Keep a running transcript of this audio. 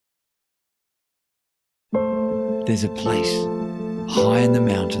There's a place high in the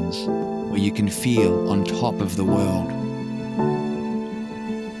mountains where you can feel on top of the world,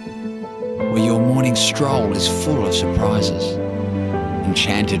 where your morning stroll is full of surprises,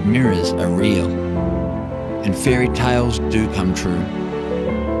 enchanted mirrors are real, and fairy tales do come true.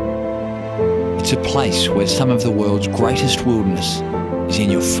 It's a place where some of the world's greatest wilderness is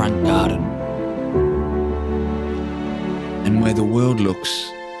in your front garden, and where the world looks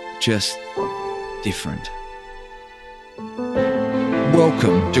just different.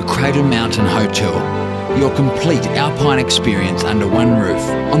 Welcome to Cradle Mountain Hotel, your complete alpine experience under one roof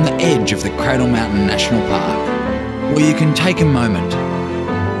on the edge of the Cradle Mountain National Park, where you can take a moment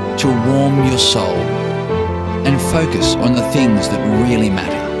to warm your soul and focus on the things that really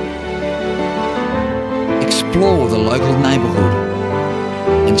matter. Explore the local neighbourhood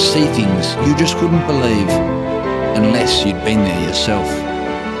and see things you just couldn't believe unless you'd been there yourself.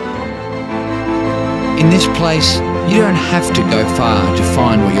 In this place, you don't have to go far to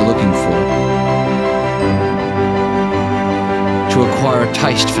find what you're looking for, to acquire a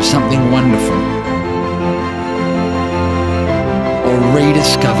taste for something wonderful, or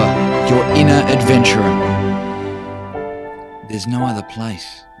rediscover your inner adventurer. There's no other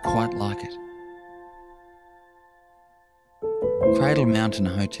place quite like it. Cradle Mountain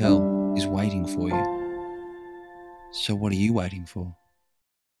Hotel is waiting for you. So what are you waiting for?